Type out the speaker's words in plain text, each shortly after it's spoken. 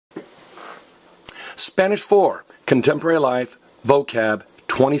Spanish 4, Contemporary Life, Vocab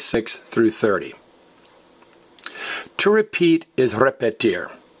 26 through 30. To repeat is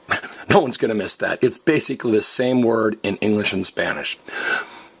repetir. No one's going to miss that. It's basically the same word in English and Spanish.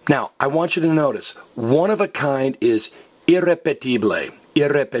 Now, I want you to notice, one of a kind is irrepetible.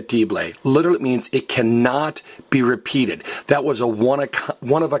 Irrepetible literally means it cannot be repeated. That was a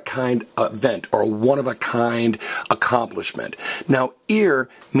one-of-a-kind event or a one-of-a-kind accomplishment. Now, ir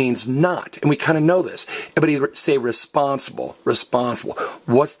means not, and we kind of know this. Everybody say responsible, responsible.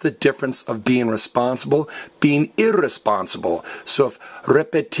 What's the difference of being responsible? Being irresponsible. So if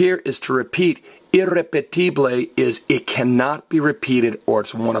repetir is to repeat, irrepetible is it cannot be repeated or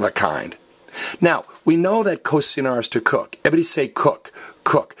it's one of a kind. Now, we know that cocinero is to cook. Everybody say cook,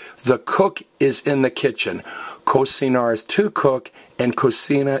 cook. The cook is in the kitchen. Cocinero is to cook, and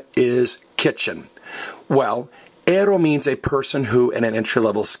cocina is kitchen. Well, ero means a person who in an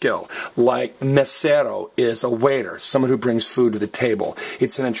entry-level skill. Like mesero is a waiter, someone who brings food to the table.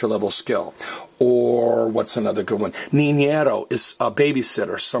 It's an entry-level skill. Or what's another good one? Niñero is a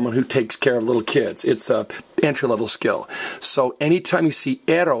babysitter, someone who takes care of little kids. It's a entry-level skill. So anytime you see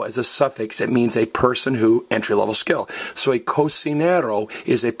ero as a suffix, it means a person who entry-level skill. So a cocinero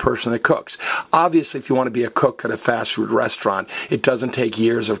is a person that cooks. Obviously, if you want to be a cook at a fast food restaurant, it doesn't take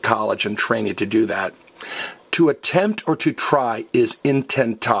years of college and training to do that. To attempt or to try is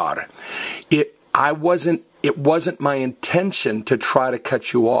intentar. It wasn't my intention to try to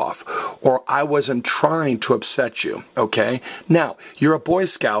cut you off, or I wasn't trying to upset you, okay? Now, you're a Boy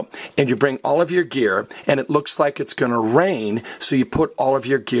Scout, and you bring all of your gear, and it looks like it's going to rain, so you put all of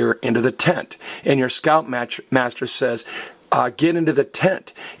your gear into the tent. And your Scout master says, get into the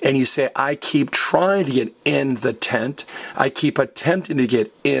tent. And you say, I keep trying to get in the tent. I keep attempting to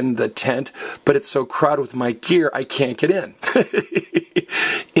get in the tent, but it's so crowded with my gear, I can't get in.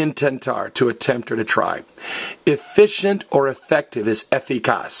 Intentar, to attempt or to try. Efficient or effective is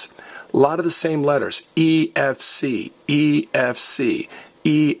eficaz. A lot of the same letters. E-F-C, E-F-C,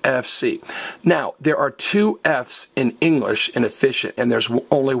 E-F-C. Now, there are two F's in English in efficient, and there's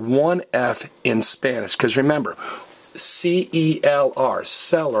only one F in Spanish. Because remember, C-E-L-R,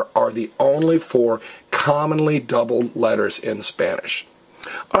 seller, are the only four commonly doubled letters in Spanish.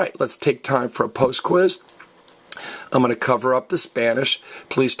 All right, let's take time for a post-quiz. I'm going to cover up the Spanish.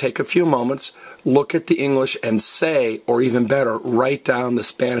 Please take a few moments, look at the English, and say, or even better, write down the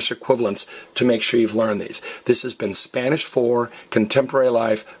Spanish equivalents to make sure you've learned these. This has been Spanish 4, Contemporary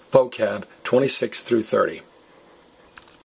Life, Vocab 26 through 30.